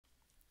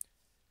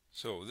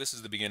So this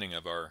is the beginning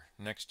of our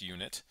next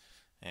unit,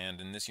 and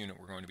in this unit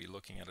we're going to be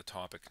looking at a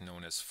topic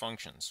known as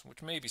functions,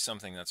 which may be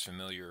something that's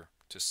familiar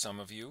to some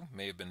of you,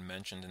 may have been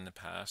mentioned in the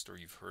past, or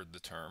you've heard the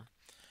term.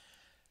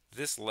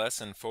 This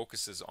lesson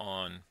focuses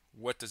on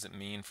what does it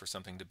mean for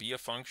something to be a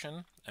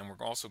function, and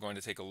we're also going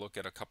to take a look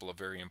at a couple of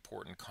very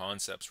important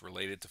concepts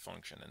related to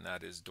function, and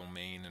that is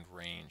domain and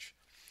range.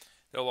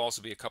 There'll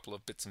also be a couple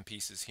of bits and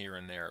pieces here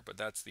and there, but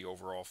that's the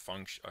overall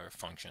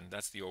function.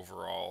 That's the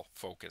overall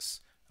focus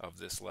of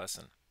this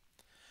lesson.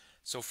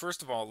 So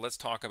first of all, let's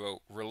talk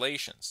about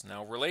relations.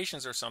 Now,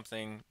 relations are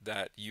something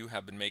that you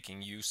have been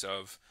making use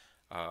of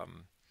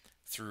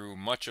through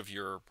much of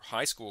your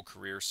high school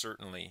career,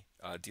 certainly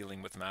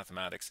dealing with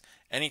mathematics.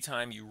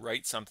 Anytime you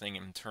write something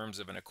in terms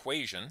of an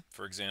equation,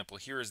 for example,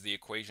 here is the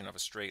equation of a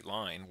straight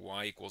line,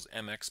 y equals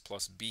mx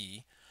plus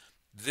b,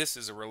 this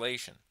is a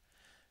relation.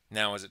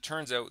 Now, as it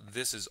turns out,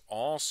 this is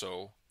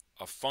also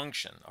a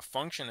function. A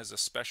function is a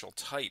special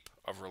type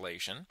of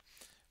relation.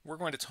 We're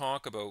going to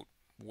talk about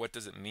what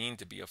does it mean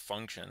to be a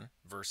function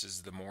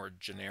versus the more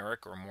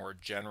generic or more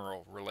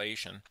general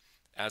relation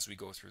as we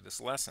go through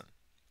this lesson.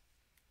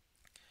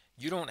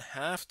 You don't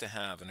have to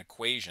have an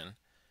equation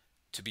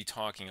to be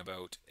talking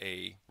about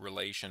a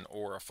relation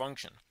or a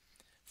function.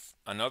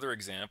 Another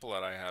example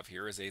that I have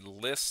here is a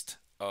list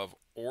of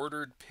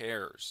ordered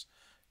pairs.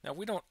 Now,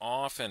 we don't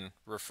often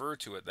refer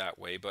to it that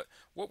way, but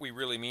what we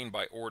really mean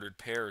by ordered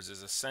pairs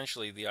is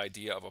essentially the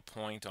idea of a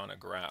point on a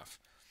graph.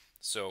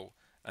 So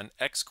an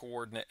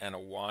x-coordinate and a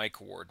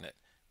y-coordinate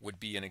would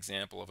be an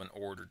example of an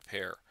ordered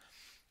pair.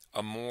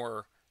 A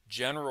more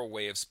general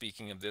way of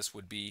speaking of this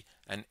would be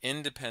an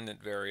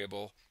independent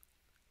variable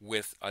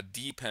with a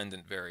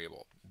dependent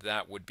variable.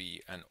 That would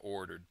be an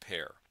ordered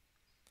pair.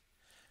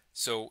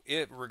 So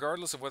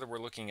regardless of whether we're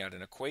looking at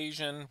an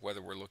equation,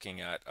 whether we're looking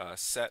at a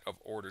set of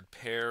ordered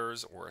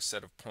pairs or a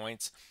set of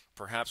points,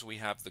 perhaps we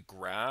have the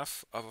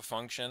graph of a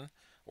function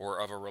or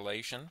of a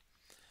relation.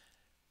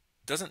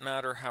 Doesn't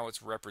matter how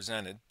it's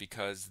represented,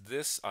 because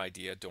this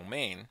idea,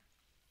 domain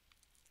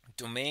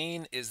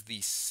is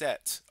the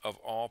set of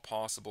all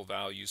possible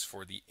values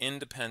for the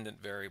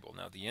independent variable.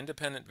 Now, the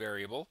independent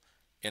variable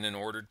in an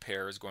ordered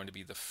pair is going to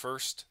be the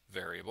first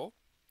variable.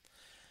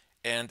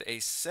 And a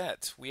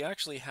set, we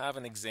actually have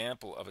an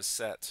example of a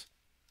set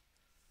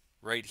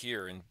right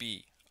here in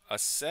B. A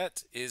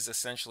set is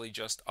essentially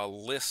just a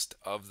list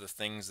of the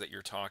things that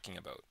you're talking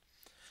about.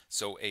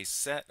 So a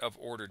set of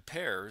ordered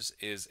pairs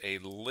is a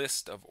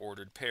list of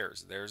ordered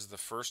pairs. There's the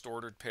first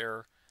ordered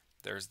pair,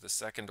 there's the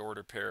second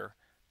ordered pair,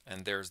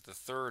 and there's the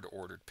third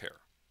ordered pair.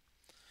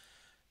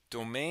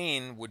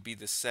 Domain would be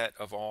the set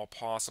of all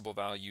possible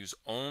values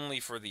only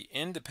for the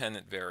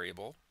independent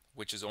variable,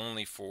 which is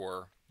only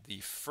for the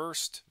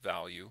first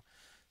value.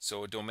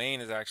 So a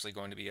domain is actually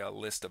going to be a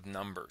list of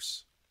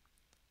numbers.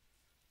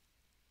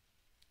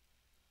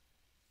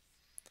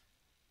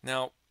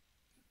 Now,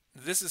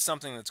 this is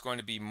something that's going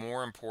to be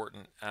more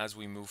important as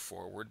we move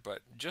forward, but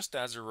just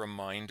as a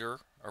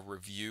reminder, a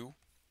review,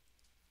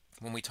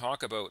 when we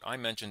talk about, I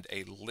mentioned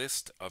a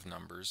list of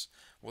numbers,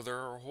 well, there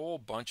are a whole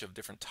bunch of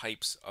different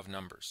types of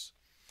numbers.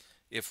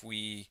 If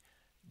we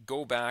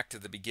go back to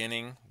the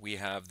beginning, we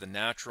have the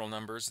natural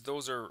numbers.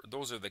 Those are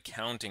the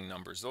counting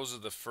numbers. Those are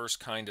the first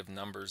kind of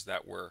numbers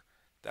that were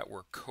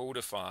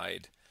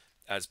codified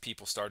as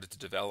people started to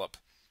develop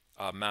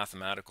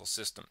mathematical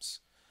systems.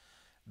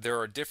 There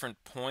are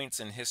different points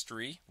in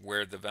history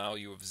where the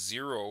value of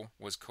 0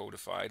 was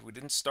codified. We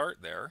didn't start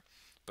there,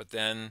 but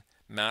then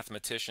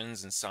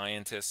mathematicians and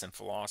scientists and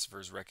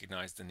philosophers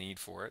recognized the need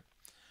for it.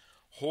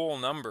 Whole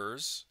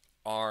numbers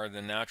are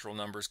the natural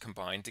numbers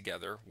combined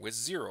together with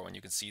 0, and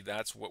you can see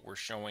that's what we're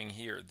showing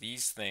here.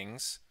 These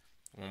things,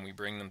 when we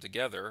bring them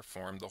together,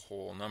 form the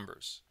whole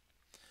numbers.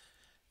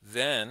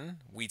 Then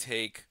we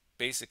take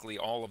basically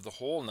all of the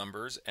whole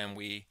numbers and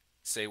we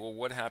say, well,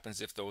 what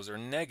happens if those are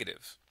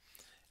negative?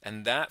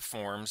 And that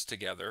forms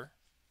together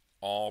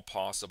all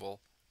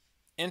possible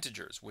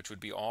integers, which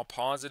would be all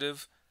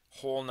positive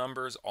whole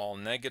numbers, all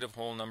negative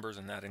whole numbers,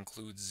 and that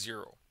includes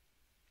 0.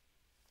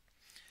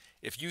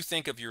 If you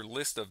think of your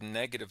list of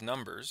negative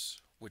numbers,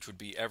 which would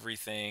be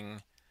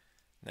everything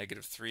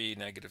 -3,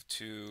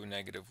 -2,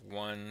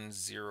 -1,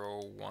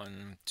 0,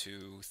 1,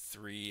 2,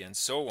 3, and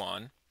so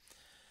on,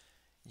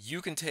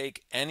 you can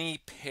take any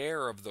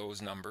pair of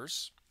those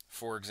numbers,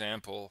 for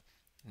example,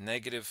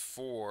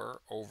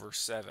 -4 over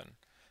 7.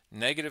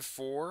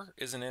 -4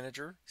 is an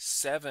integer,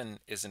 7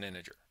 is an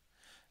integer.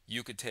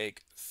 You could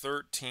take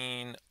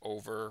 13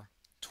 over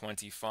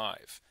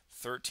 25.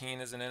 13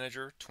 is an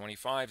integer,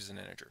 25 is an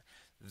integer.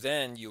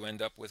 Then you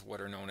end up with what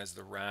are known as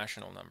the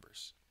rational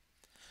numbers.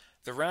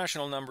 The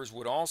rational numbers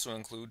would also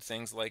include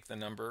things like the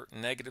number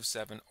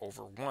 -7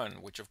 over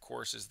 1, which of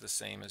course is the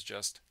same as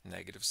just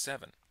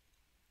 -7.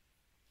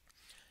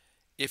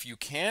 If you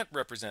can't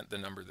represent the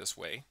number this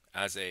way,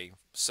 as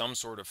some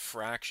sort of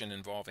fraction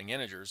involving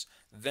integers,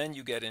 then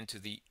you get into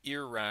the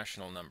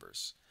irrational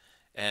numbers.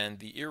 And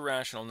the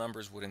irrational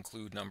numbers would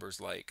include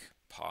numbers like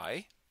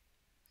pi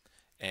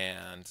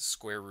and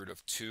square root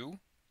of 2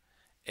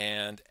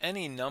 and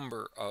any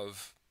number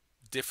of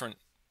different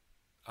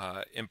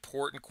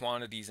important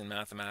quantities in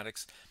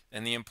mathematics.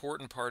 And the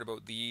important part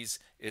about these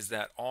is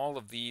that all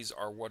of these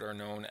are what are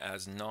known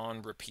as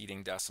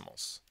non-repeating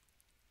decimals.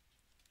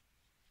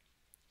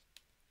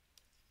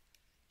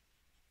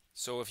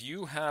 So if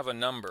you have a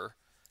number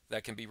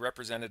that can be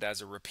represented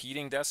as a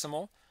repeating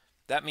decimal,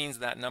 that means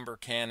that number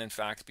can in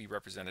fact be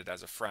represented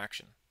as a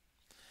fraction.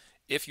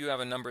 If you have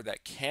a number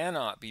that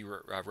cannot be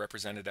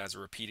represented as a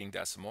repeating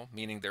decimal,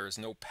 meaning there is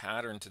no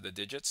pattern to the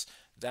digits,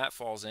 that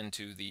falls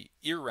into the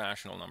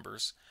irrational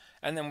numbers,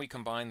 and then we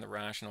combine the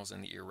rationals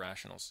and the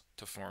irrationals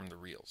to form the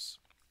reals.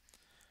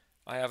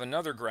 I have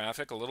another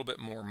graphic, a little bit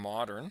more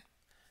modern,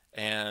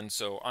 and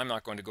so I'm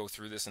not going to go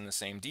through this in the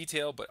same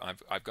detail, but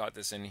I've got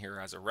this in here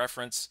as a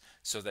reference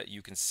so that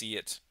you can see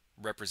it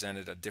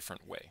represented a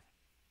different way.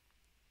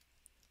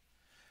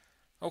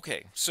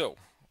 Okay, so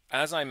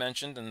as I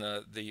mentioned in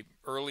the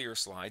earlier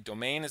slide,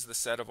 domain is the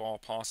set of all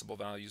possible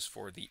values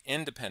for the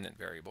independent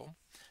variable.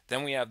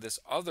 Then we have this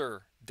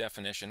other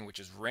definition, which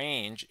is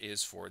range,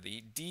 is for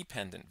the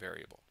dependent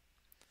variable.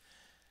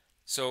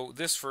 So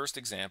this first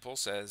example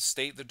says,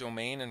 state the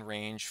domain and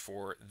range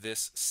for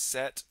this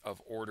set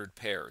of ordered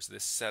pairs,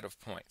 this set of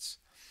points.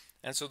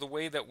 And so the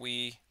way that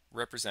we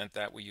represent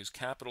that, we use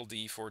capital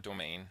D for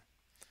domain.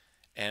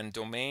 And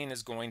domain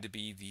is going to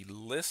be the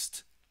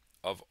list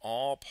of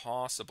all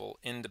possible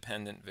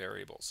independent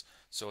variables.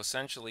 So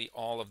essentially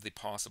all of the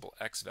possible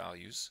x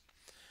values.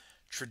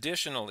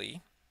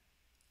 Traditionally,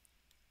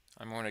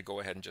 I'm going to go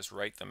ahead and just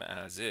write them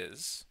as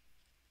is.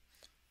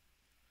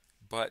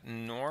 But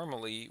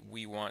normally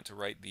we want to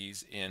write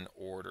these in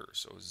order.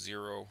 So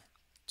 0,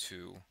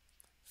 2,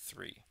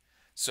 3.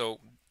 So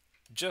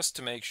just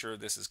to make sure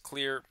this is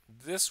clear,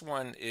 this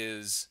one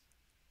is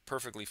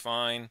perfectly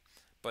fine,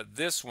 but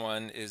this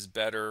one is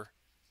better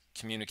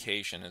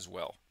communication as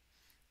well.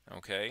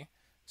 Okay,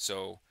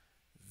 so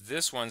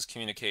this one's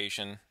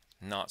communication,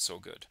 not so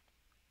good.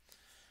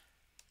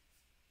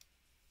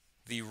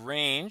 The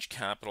range,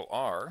 capital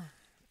R,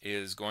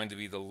 is going to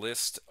be the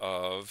list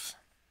of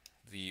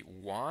the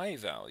y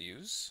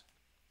values.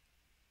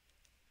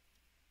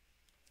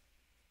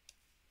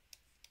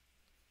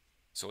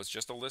 So it's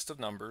just a list of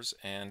numbers,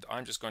 and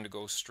I'm just going to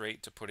go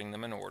straight to putting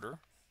them in order.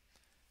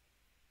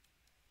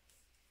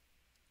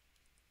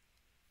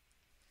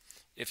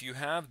 If you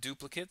have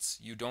duplicates,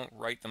 you don't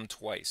write them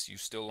twice. You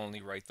still only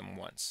write them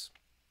once.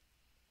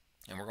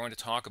 And we're going to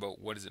talk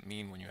about what does it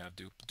mean when you have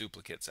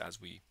duplicates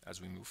as we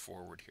move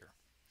forward here.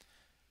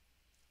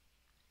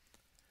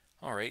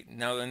 All right,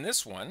 now in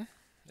this one,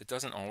 it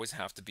doesn't always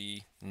have to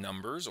be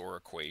numbers or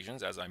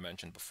equations, as I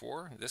mentioned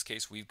before. In this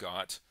case, we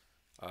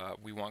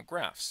want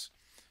graphs.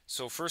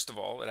 So first of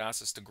all, it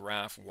asks us to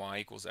graph y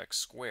equals x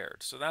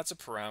squared. So that's a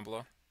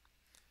parabola,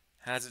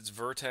 has its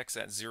vertex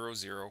at 0,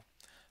 0.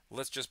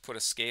 Let's just put a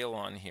scale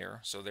on here.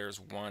 So there's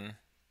 1,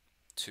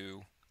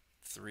 2,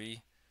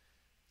 3,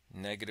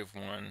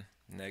 -1,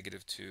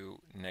 -2,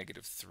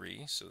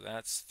 -3. So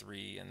that's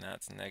 3 and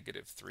that's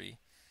 -3.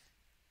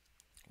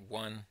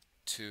 1,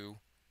 2,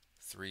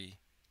 3,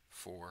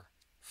 4,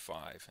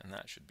 5, and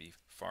that should be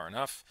far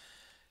enough.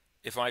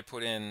 If I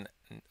put in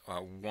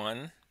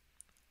 1,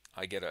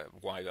 I get a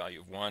y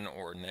value of 1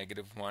 or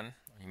 -1.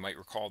 You might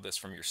recall this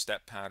from your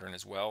step pattern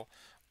as well.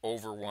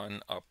 Over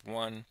 1, up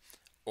 1,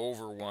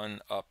 over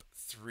 1, up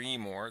 3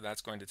 more.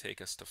 That's going to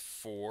take us to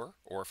 4.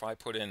 Or if I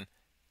put in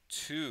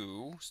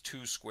 2,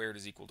 2 squared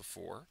is equal to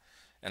 4.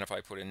 And if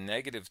I put in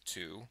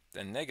 -2,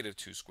 then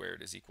 -2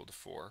 squared is equal to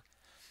 4.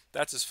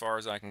 That's as far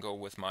as I can go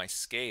with my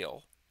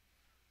scale.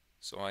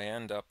 So I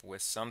end up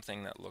with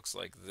something that looks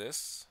like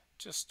this.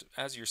 Just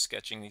as you're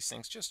sketching these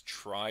things, just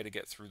try to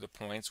get through the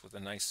points with a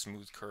nice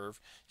smooth curve.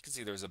 You can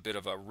see there's a bit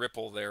of a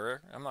ripple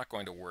there. I'm not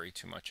going to worry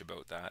too much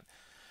about that.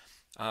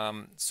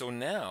 So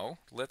now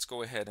let's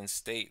go ahead and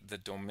state the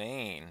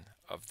domain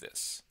of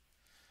this.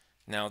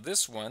 Now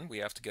this one we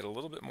have to get a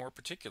little bit more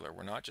particular.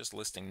 We're not just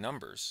listing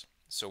numbers.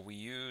 So we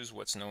use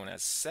what's known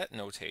as set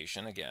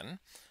notation again,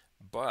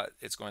 but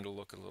it's going to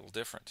look a little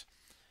different.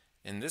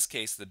 In this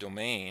case, the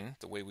domain,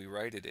 the way we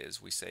write it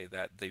is, we say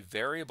that the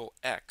variable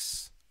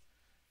x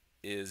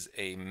is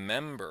a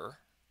member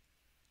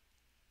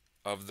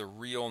of the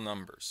real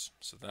numbers.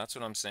 So that's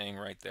what I'm saying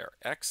right there.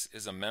 X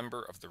is a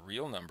member of the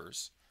real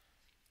numbers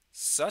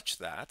such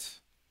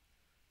that,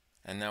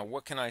 and now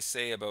what can I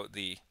say about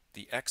the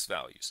x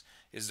values?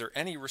 Is there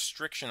any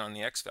restriction on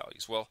the x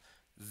values? Well,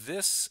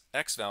 this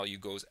x value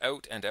goes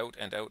out and out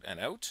and out and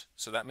out.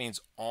 So that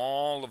means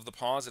all of the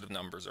positive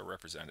numbers are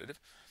representative.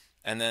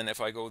 And then if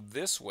I go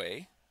this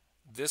way,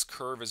 this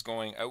curve is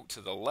going out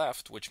to the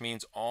left, which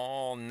means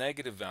all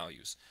negative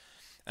values.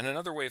 And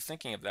another way of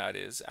thinking of that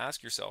is,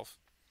 ask yourself,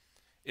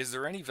 is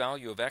there any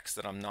value of x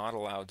that I'm not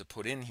allowed to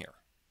put in here?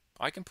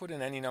 I can put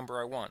in any number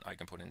I want. I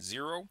can put in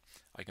 0,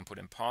 I can put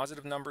in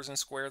positive numbers and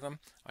square them,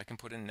 I can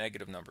put in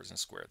negative numbers and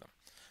square them.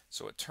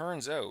 So it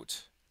turns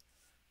out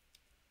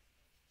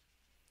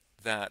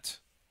that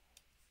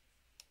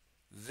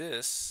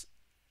this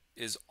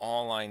is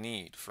all I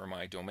need for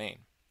my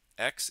domain.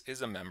 X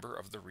is a member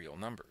of the real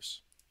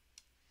numbers.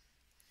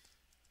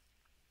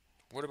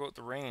 What about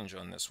the range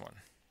on this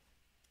one?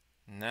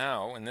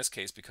 Now, in this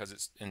case, because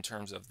it's in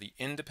terms of the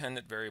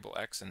independent variable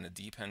x and the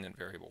dependent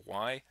variable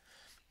y,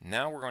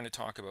 now we're going to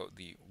talk about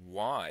the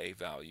y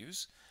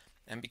values.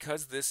 And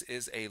because this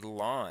is a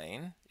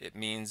line, it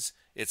means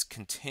it's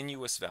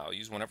continuous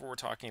values. Whenever we're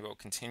talking about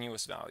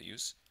continuous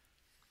values,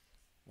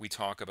 we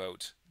talk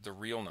about the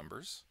real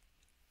numbers.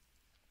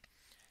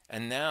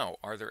 And now,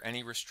 are there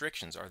any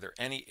restrictions? Are there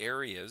any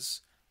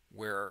areas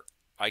where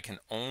I can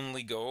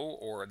only go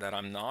or that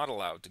I'm not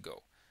allowed to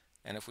go?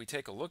 And if we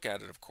take a look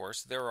at it, of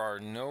course, there are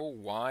no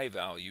y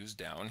values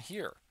down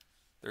here.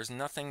 There's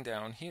nothing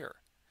down here.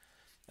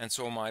 And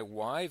so my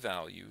y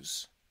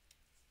values,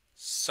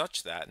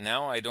 such that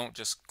now I don't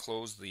just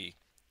close the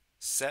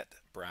set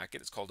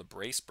bracket, it's called a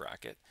brace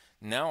bracket.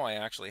 Now I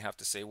actually have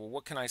to say, well,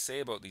 what can I say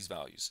about these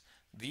values?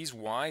 These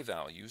y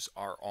values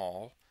are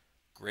all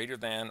greater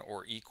than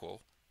or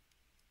equal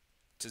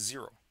to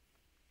 0.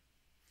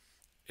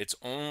 It's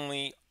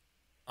only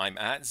I'm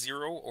at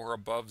 0 or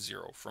above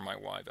 0 for my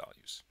y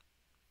values.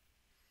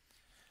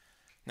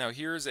 Now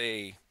here's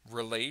a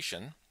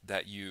relation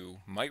that you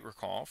might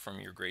recall from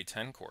your grade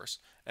 10 course.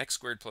 X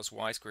squared plus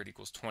y squared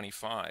equals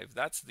 25.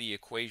 That's the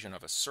equation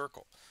of a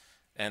circle.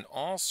 And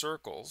all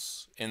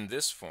circles in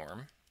this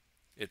form,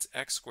 it's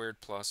x squared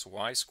plus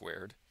y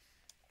squared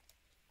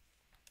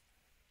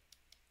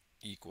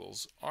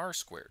equals r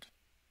squared.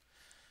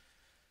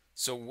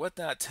 So what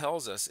that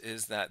tells us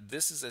is that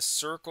this is a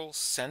circle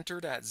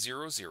centered at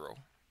 0, 0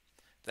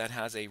 that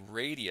has a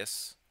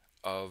radius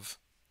of,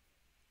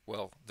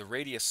 well, the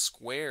radius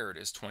squared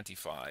is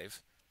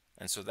 25,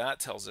 and so that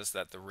tells us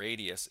that the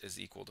radius is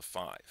equal to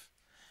 5.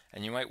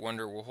 And you might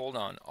wonder, well, hold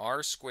on,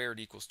 r squared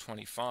equals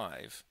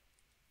 25.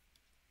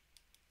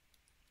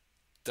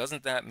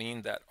 Doesn't that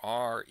mean that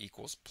r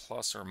equals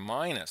plus or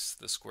minus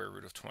the square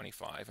root of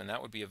 25? And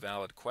that would be a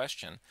valid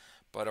question.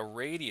 But a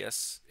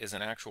radius is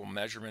an actual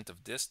measurement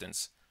of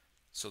distance,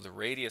 so the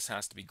radius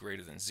has to be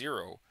greater than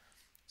 0.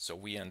 So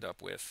we end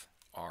up with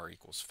r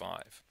equals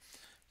 5.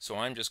 So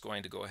I'm just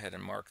going to go ahead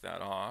and mark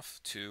that off.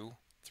 2,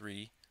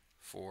 3,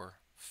 4,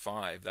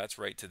 5. That's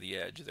right to the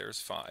edge. There's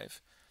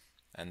 5.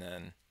 And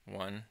then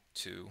 1,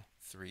 2,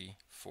 3,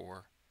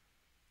 4,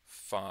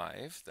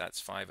 5. That's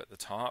 5 at the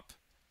top.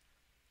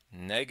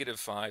 Negative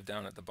 5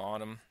 down at the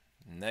bottom.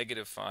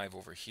 Negative 5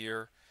 over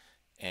here.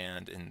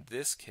 And in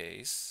this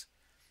case,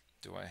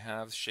 do I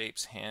have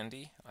shapes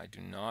handy? I do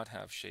not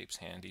have shapes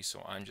handy,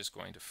 so I'm just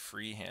going to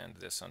freehand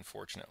this,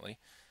 unfortunately.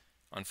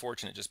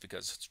 Unfortunate just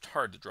because it's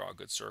hard to draw a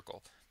good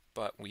circle.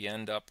 But we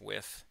end up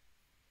with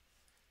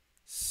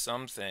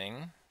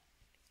something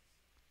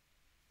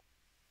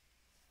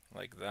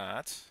like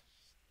that.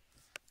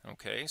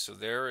 Okay, so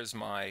there is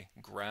my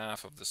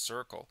graph of the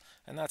circle.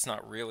 And that's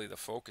not really the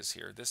focus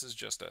here. This is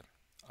just a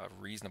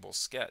reasonable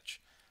sketch.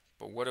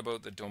 But what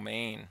about the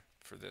domain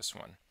for this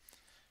one?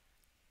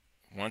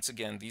 Once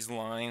again, these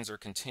lines are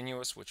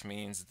continuous, which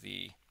means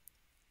the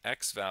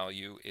x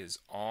value is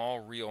all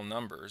real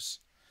numbers.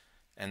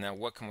 And now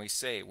what can we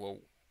say? Well,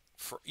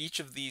 for each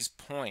of these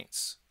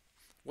points,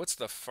 what's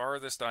the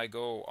farthest I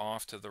go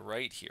off to the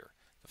right here?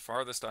 The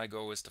farthest I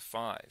go is to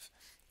 5.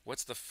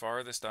 What's the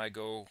farthest I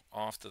go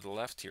off to the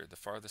left here? The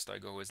farthest I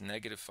go is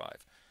negative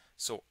 5.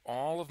 So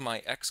all of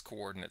my x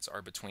coordinates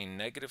are between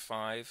negative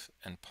 5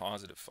 and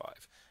positive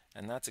 5.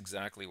 And that's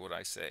exactly what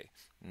I say.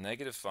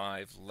 Negative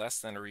 5 less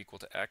than or equal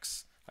to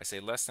x. I say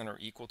less than or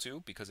equal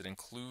to because it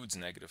includes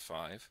negative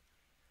 5.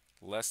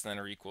 Less than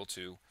or equal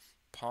to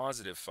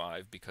positive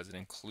 5 because it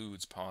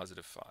includes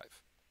positive 5.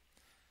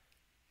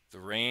 The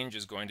range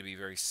is going to be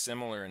very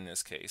similar in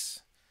this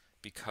case.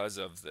 Because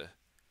of the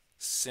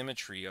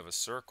symmetry of a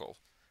circle,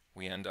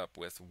 we end up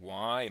with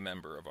y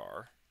member of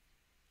r.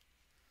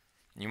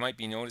 You might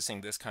be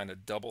noticing this kind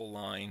of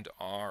double-lined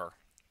r.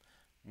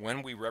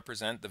 When we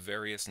represent the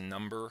various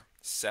number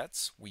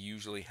sets, we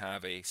usually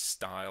have a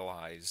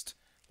stylized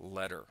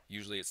letter.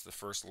 Usually it's the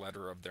first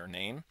letter of their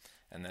name,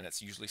 and then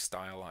it's usually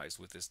stylized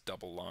with this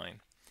double line.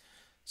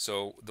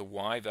 So the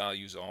y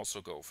values also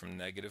go from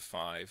negative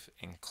 5,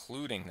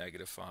 including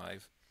negative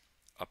 5,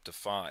 up to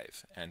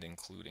 5, and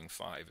including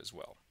 5 as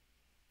well.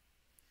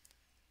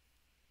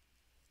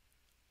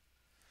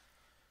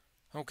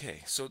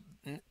 Okay,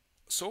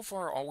 so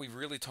far all we've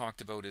really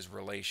talked about is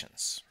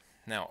relations.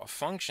 Now, a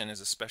function is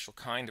a special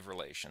kind of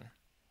relation,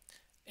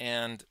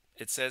 and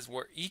it says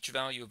where each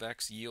value of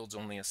x yields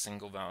only a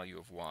single value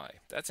of y.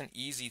 That's an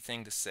easy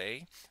thing to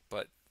say,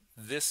 but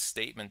this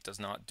statement does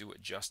not do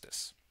it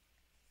justice.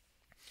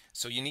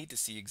 So you need to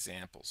see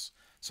examples.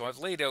 So I've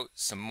laid out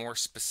some more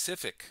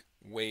specific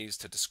ways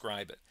to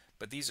describe it,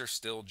 but these are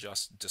still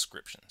just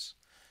descriptions.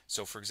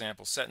 So for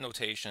example, set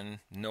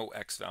notation, no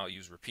x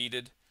values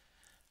repeated.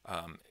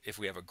 If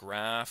we have a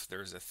graph,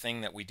 there's a thing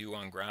that we do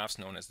on graphs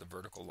known as the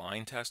vertical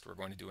line test. We're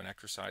going to do an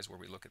exercise where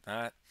we look at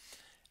that.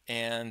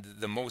 And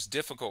the most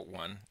difficult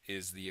one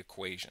is the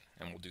equation,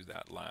 and we'll do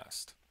that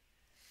last.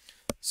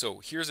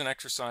 So here's an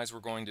exercise we're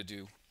going to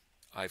do.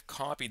 I've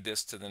copied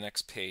this to the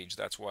next page.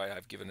 That's why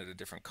I've given it a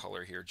different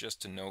color here,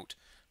 just to note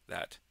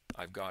that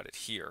I've got it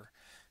here.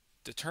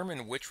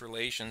 Determine which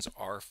relations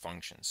are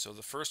functions. So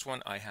the first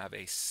one, I have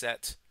a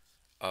set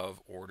of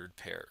ordered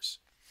pairs.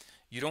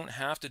 You don't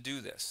have to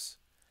do this,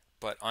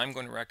 but I'm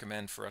going to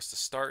recommend for us to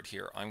start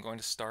here. I'm going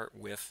to start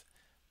with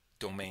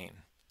domain.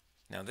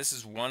 Now this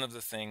is one of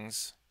the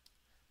things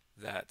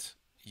that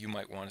you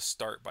might want to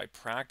start by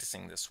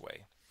practicing this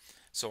way.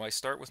 So I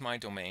start with my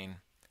domain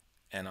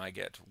and I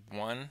get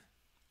 1,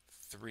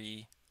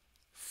 3,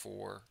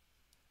 4,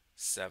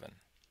 7.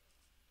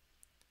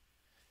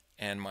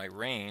 And my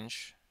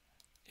range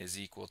is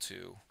equal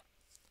to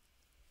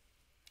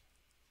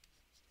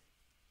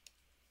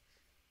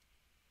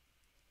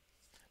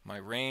my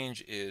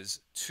range is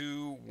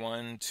 2,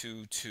 1,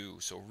 2, 2.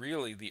 So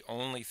really the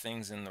only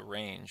things in the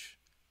range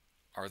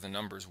are the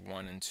numbers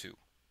 1 and 2.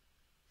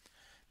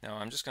 Now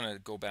I'm just going to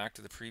go back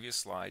to the previous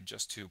slide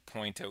just to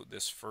point out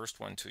this first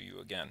one to you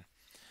again.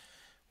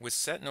 With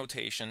set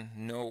notation,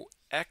 no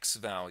x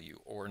value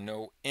or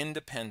no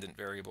independent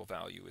variable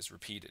value is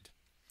repeated.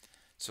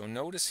 So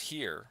notice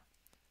here,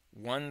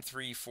 1,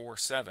 3, 4,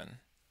 7,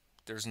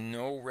 there's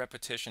no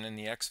repetition in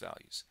the x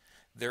values.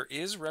 There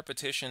is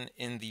repetition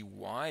in the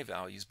y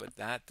values, but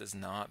that does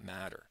not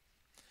matter.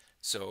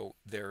 So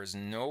there is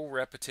no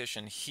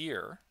repetition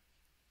here.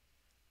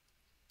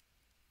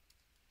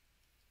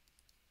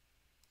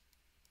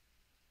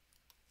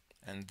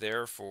 And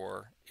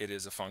therefore it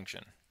is a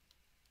function.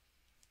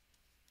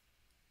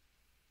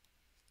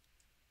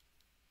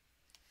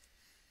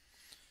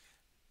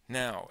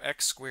 Now,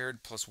 x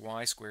squared plus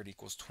y squared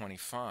equals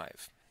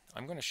 25.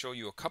 I'm going to show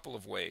you a couple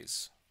of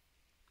ways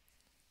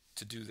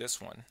to do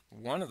this one.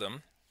 One of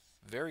them,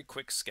 very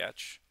quick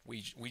sketch.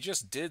 We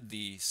just did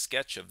the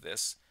sketch of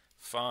this.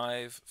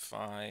 5,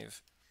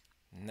 5,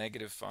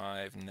 negative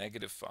 5,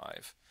 negative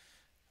 5.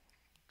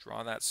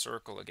 Draw that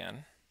circle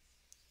again.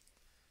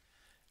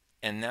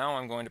 And now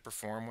I'm going to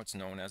perform what's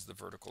known as the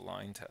vertical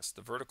line test.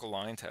 The vertical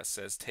line test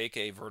says take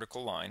a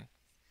vertical line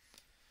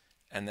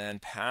and then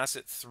pass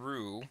it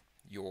through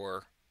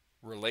your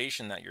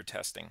relation that you're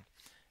testing.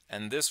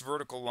 And this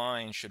vertical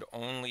line should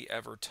only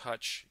ever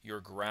touch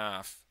your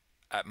graph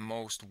at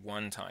most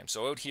one time.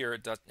 So out here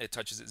it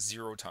touches it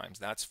 0 times.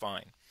 That's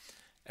fine.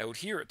 Out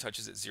here it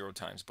touches it 0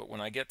 times. But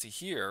when I get to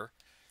here,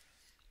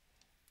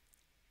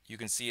 you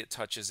can see it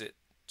touches it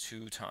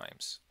 2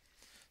 times.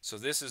 So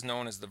this is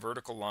known as the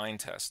vertical line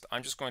test.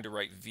 I'm just going to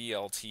write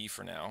VLT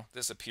for now.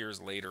 This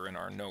appears later in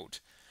our note.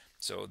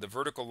 So the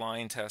vertical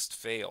line test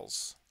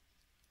fails.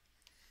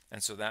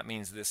 And so that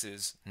means this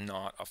is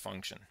not a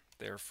function.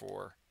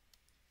 Therefore,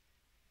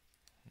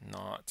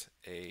 not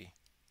a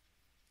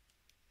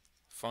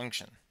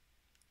function.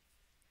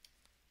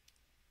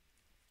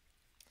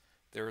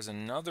 There is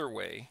another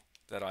way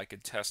that I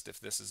could test if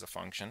this is a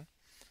function,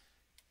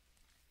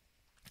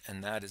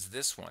 and that is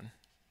this one.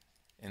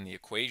 In the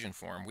equation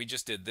form, we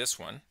just did this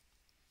one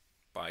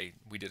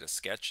we did a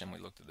sketch and we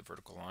looked at the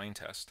vertical line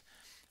test.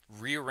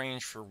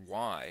 Rearrange for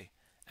y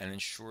and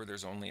ensure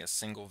there's only a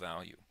single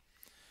value.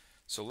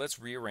 So let's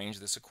rearrange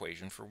this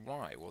equation for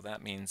y. Well,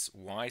 that means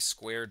y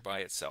squared by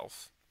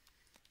itself,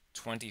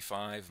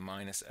 25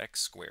 minus x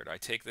squared. I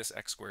take this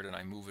x squared and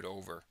I move it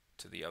over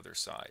to the other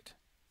side.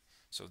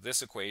 So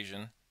this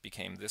equation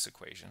became this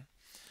equation.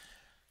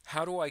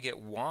 How do I get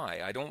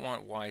y? I don't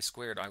want y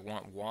squared, I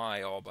want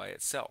y all by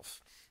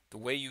itself. The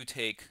way you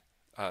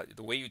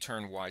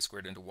turn y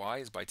squared into y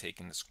is by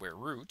taking the square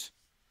root.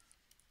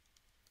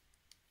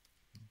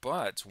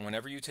 But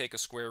whenever you take a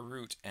square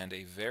root and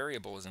a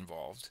variable is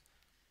involved,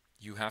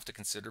 you have to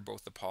consider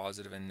both the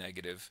positive and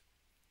negative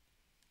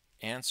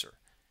answer.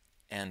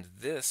 And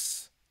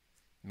this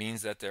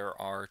means that there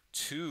are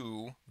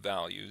 2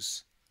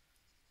 values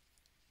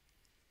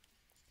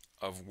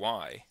of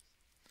y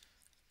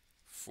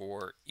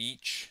for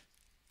each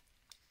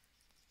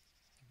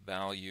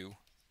value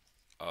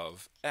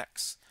of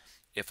x.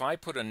 If I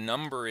put a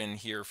number in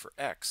here for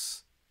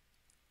x,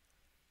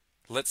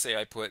 let's say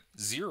I put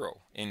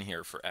 0 in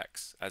here for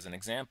x as an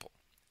example.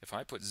 If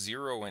I put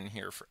 0 in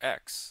here for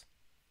x,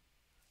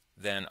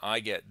 then I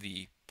get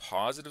the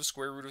positive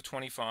square root of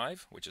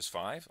 25, which is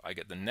 5. I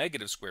get the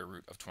negative square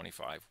root of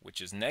 25,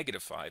 which is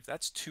negative 5.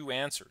 That's 2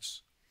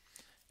 answers,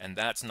 and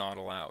that's not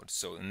allowed.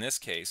 So in this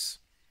case,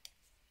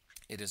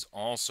 it is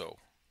also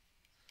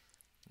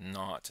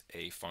not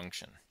a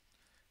function.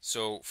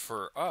 So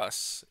for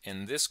us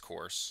in this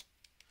course,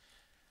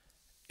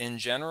 in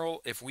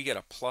general, if we get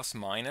a plus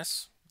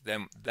minus,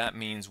 then that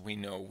means we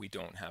know we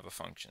don't have a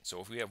function.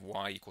 So if we have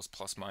y equals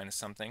plus minus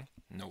something,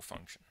 no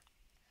function.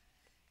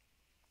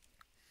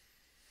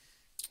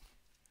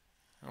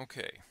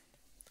 Okay.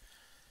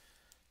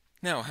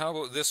 Now, how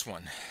about this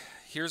one?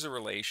 Here's a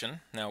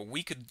relation. Now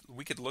we could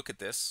look at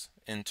this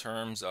in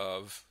terms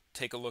of,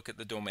 take a look at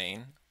the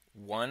domain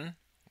 1,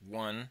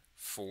 1,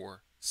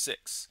 4,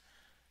 6.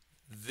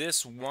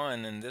 This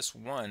 1 and this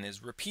 1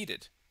 is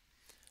repeated.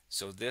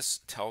 So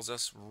this tells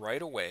us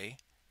right away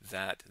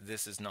that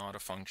this is not a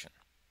function.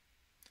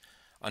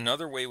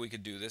 Another way we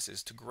could do this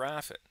is to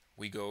graph it.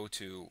 We go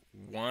to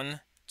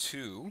 1,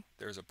 2,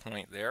 there's a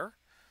point there.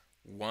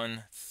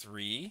 1,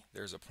 3,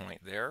 there's a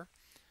point there.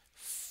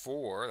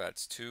 4,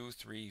 that's 2,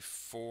 3,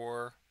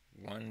 4,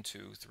 1,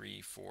 2,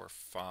 3, 4,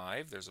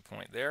 5, there's a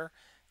point there.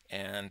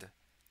 and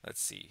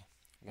let's see,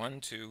 1,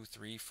 2,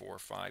 3, 4,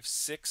 5,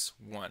 6,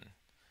 1.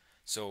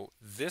 So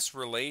this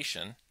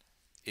relation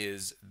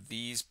is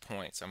these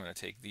points. I'm going to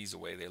take these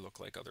away. They look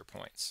like other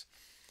points.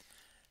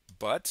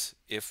 But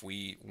if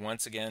we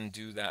once again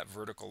do that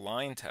vertical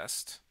line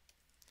test,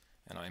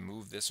 and I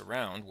move this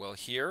around, well,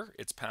 here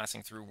it's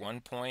passing through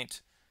 1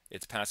 point,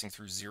 it's passing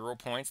through 0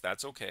 points,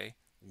 that's okay.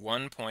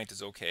 1 point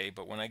is okay,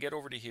 but when I get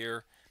over to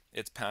here,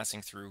 it's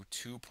passing through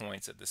 2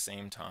 points at the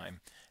same time,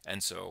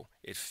 and so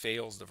it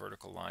fails the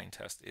vertical line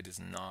test. It is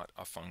not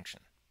a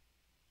function.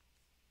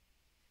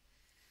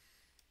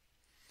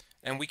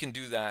 And we can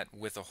do that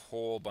with a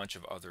whole bunch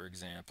of other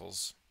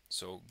examples.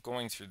 So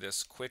going through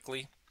this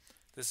quickly,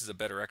 this is a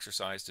better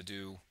exercise to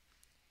do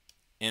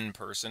in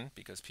person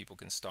because people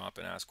can stop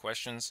and ask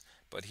questions.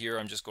 But here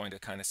I'm just going to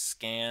kind of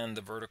scan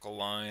the vertical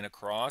line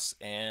across,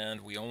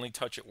 and we only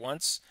touch it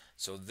once,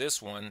 so this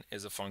one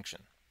is a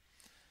function.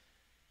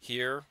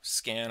 Here,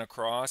 scan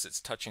across, it's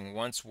touching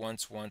once,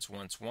 once, once,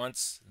 once,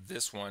 once.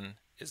 This one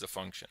is a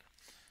function.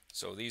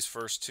 So these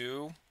first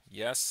two,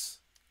 yes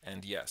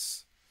and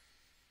yes.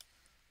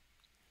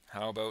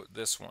 How about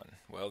this one?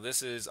 Well,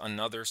 this is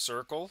another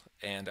circle,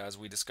 and as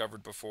we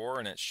discovered before,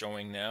 and it's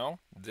showing now,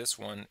 this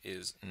one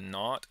is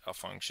not a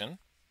function.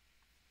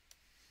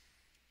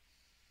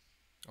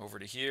 Over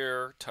to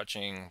here,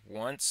 touching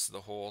once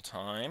the whole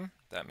time,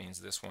 that means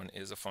this one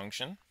is a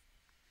function.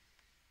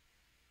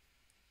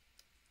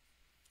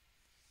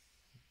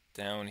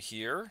 Down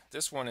here,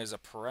 this one is a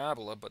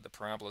parabola, but the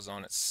parabola is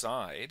on its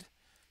side,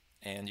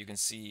 and you can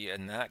see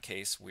in that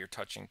case we're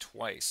touching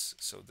twice,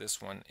 so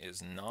this one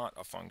is not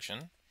a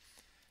function.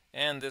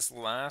 And this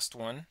last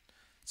one,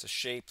 it's a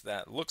shape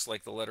that looks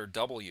like the letter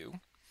W.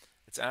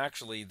 It's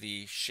actually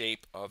the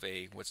shape of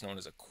what's known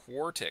as a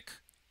quartic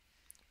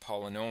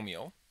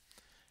polynomial.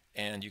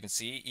 And you can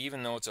see,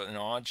 even though it's an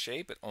odd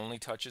shape, it only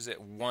touches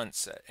it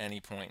once at any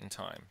point in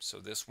time. So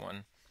this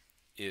one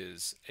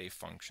is a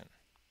function.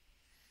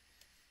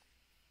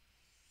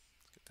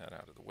 Get that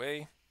out of the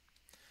way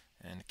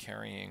and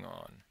carrying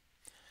on.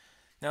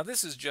 Now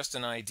this is just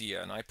an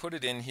idea, and I put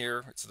it in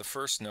here. It's the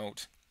first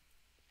note.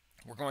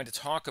 We're going to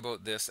talk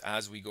about this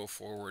as we go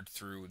forward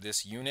through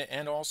this unit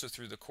and also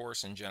through the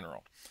course in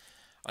general.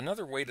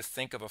 Another way to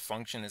think of a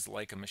function is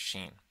like a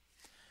machine.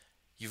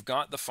 You've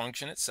got the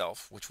function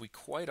itself, which we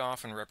quite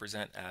often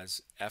represent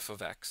as f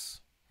of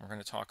x. We're going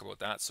to talk about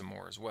that some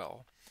more as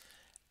well.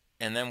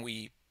 And then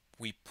we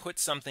put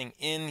something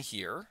in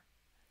here,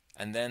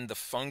 and then the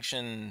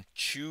function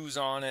chews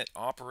on it,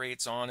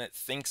 operates on it,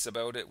 thinks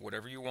about it,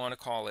 whatever you want to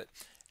call it,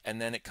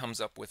 and then it comes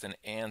up with an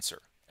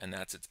answer, and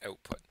that's its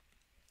output.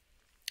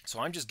 So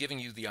I'm just giving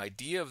you the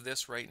idea of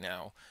this right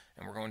now,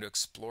 and we're going to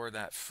explore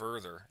that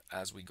further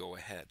as we go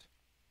ahead.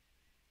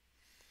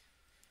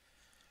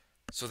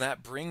 So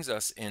that brings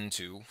us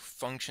into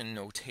function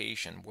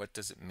notation. What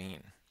does it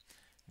mean?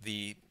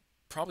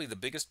 Probably the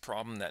biggest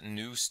problem that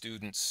new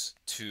students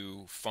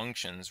to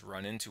functions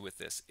run into with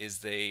this is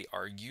they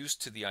are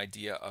used to the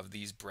idea of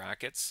these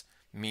brackets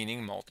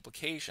meaning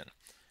multiplication.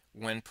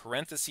 When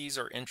parentheses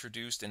are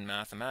introduced in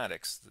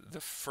mathematics,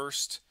 the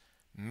first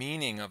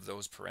meaning of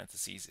those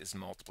parentheses is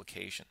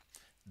multiplication.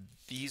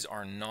 These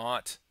are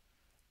not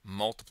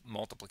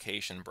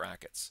multiplication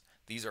brackets.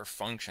 These are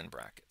function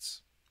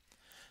brackets.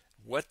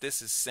 What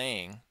this is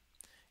saying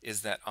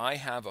is that I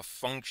have a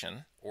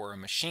function or a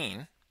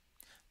machine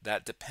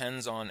that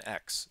depends on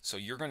x. So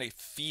you're going to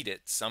feed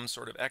it some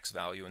sort of x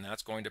value, and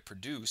that's going to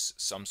produce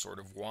some sort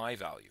of y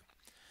value.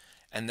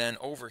 And then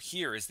over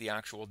here is the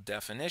actual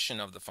definition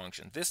of the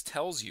function. This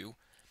tells you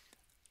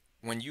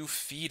when you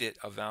feed it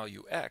a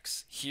value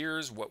x,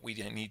 here's what we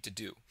need to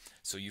do.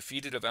 So you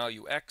feed it a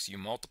value x, you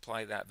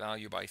multiply that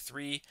value by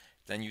 3,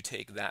 then you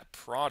take that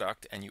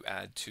product and you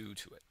add 2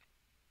 to it.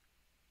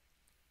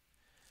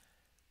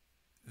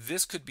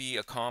 This could be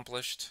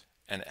accomplished,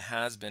 and it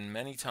has been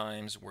many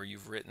times, where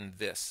you've written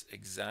this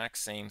exact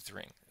same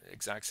thing,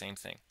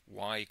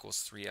 y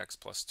equals 3x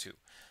plus 2.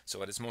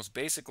 So at its most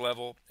basic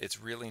level,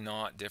 it's really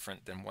not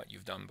different than what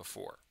you've done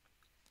before.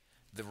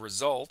 The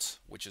result,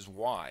 which is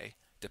y,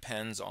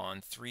 depends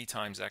on 3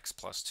 times x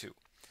plus 2.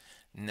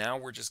 Now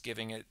we're just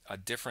giving it a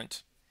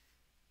different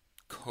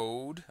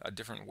code, a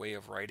different way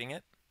of writing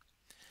it,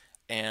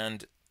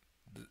 and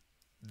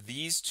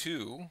these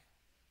two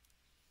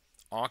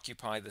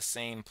occupy the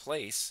same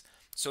place,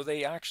 so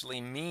they actually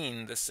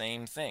mean the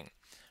same thing.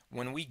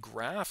 When we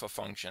graph a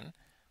function,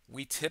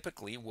 we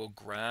typically will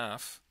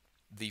graph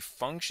the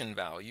function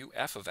value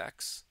f of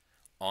x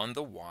on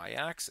the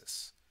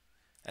y-axis.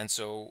 And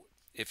so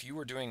if you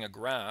were doing a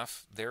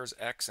graph, there's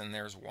x and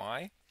there's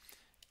y,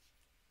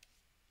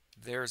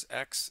 there's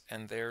x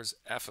and there's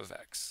f of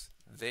x.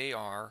 They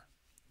are,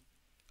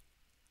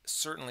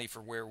 certainly for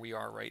where we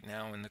are right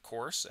now in the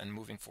course and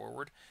moving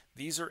forward,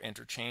 these are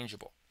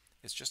interchangeable.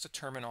 It's just a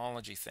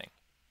terminology thing.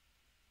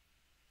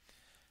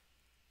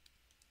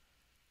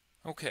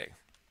 Okay,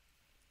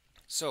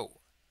 so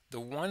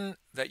the one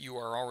that you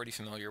are already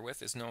familiar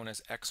with is known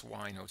as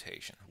xy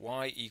notation.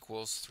 Y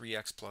equals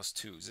 3x plus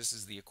 2. This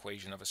is the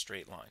equation of a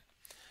straight line.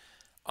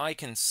 I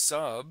can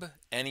sub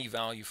any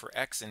value for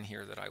x in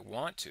here that I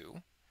want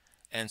to.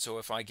 And so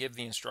if I give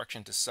the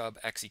instruction to sub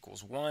x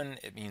equals 1,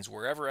 it means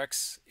wherever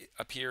x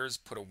appears,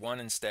 put a 1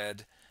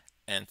 instead.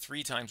 And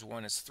 3 times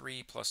 1 is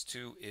 3, plus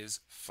 2 is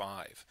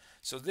 5.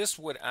 So this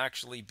would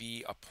actually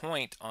be a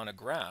point on a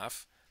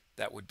graph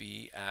that would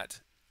be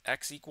at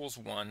x equals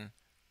 1,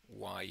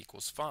 y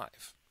equals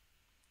 5.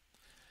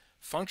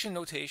 Function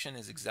notation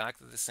is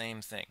exactly the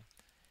same thing.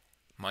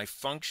 My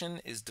function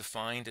is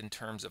defined in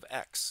terms of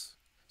x.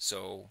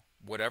 So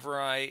whatever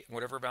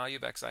value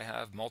of x I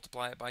have,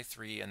 multiply it by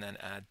 3 and then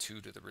add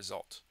 2 to the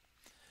result.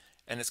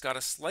 And it's got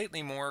a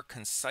slightly more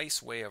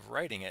concise way of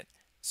writing it.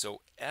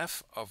 So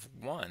f of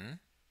 1,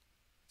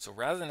 so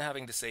rather than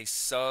having to say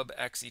sub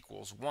x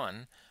equals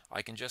 1,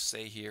 I can just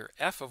say here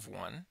f of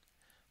 1.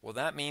 Well,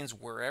 that means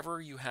wherever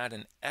you had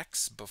an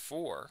x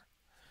before,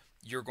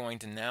 you're going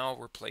to now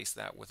replace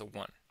that with a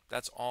 1.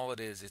 That's all it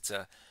is.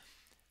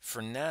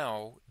 For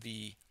now,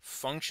 the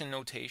function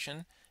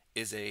notation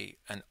is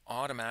an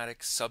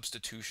automatic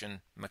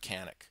substitution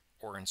mechanic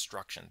or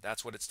instruction.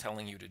 That's what it's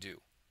telling you to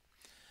do.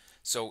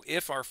 So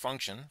if our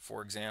function,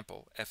 for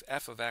example, if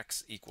f of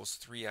x equals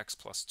 3x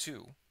plus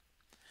 2,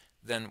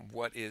 then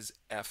what is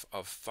f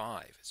of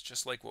 5? It's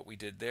just like what we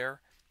did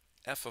there.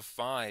 F of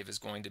 5 is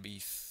going to be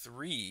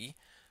 3,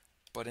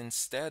 but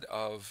instead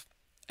of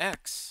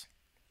x,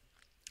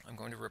 I'm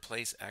going to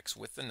replace x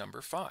with the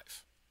number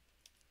 5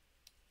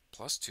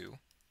 plus 2.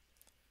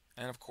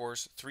 And of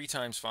course, 3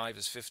 times 5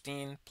 is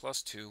 15,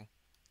 plus 2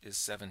 is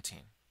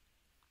 17.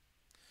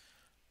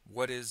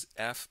 What is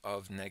f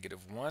of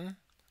negative 1?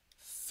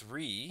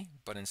 3,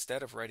 but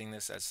instead of writing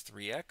this as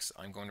 3x,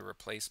 I'm going to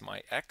replace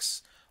my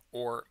x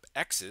or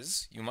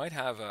x's. You might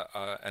have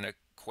an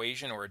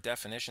equation or a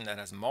definition that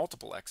has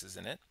multiple x's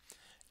in it.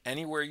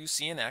 Anywhere you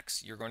see an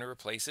x, you're going to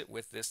replace it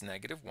with this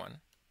negative 1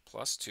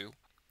 plus 2.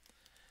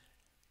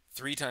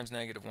 3 times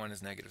negative 1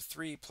 is negative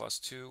 3, plus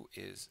 2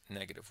 is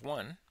negative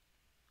 1.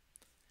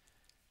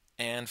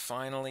 And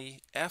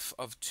finally, f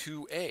of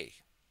 2a.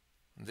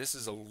 This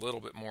is a little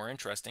bit more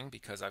interesting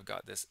because I've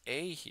got this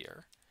a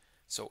here.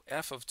 So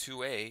f of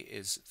 2a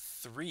is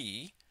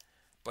 3,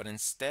 but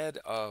instead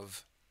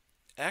of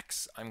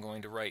x, I'm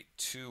going to write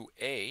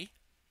 2a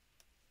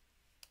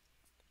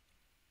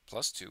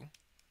plus 2.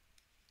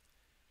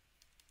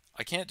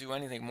 I can't do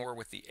anything more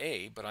with the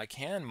a, but I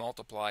can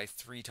multiply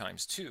 3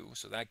 times 2,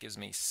 so that gives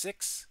me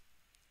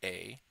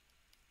 6a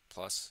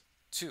plus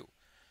 2.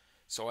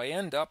 So I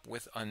end up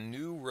with a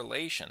new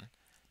relation,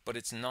 but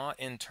it's not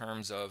in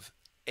terms of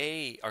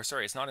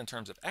it's not in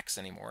terms of x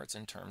anymore, it's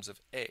in terms of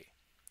a.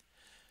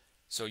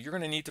 So you're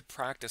going to need to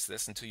practice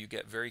this until you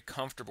get very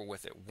comfortable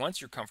with it. Once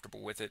you're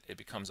comfortable with it, it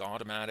becomes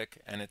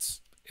automatic and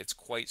it's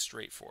quite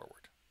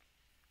straightforward.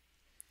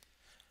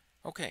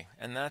 Okay,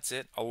 and that's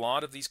it. A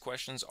lot of these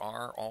questions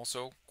are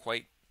also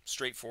quite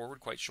straightforward,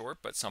 quite short,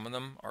 but some of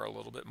them are a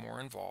little bit more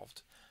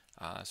involved.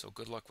 So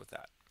good luck with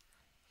that.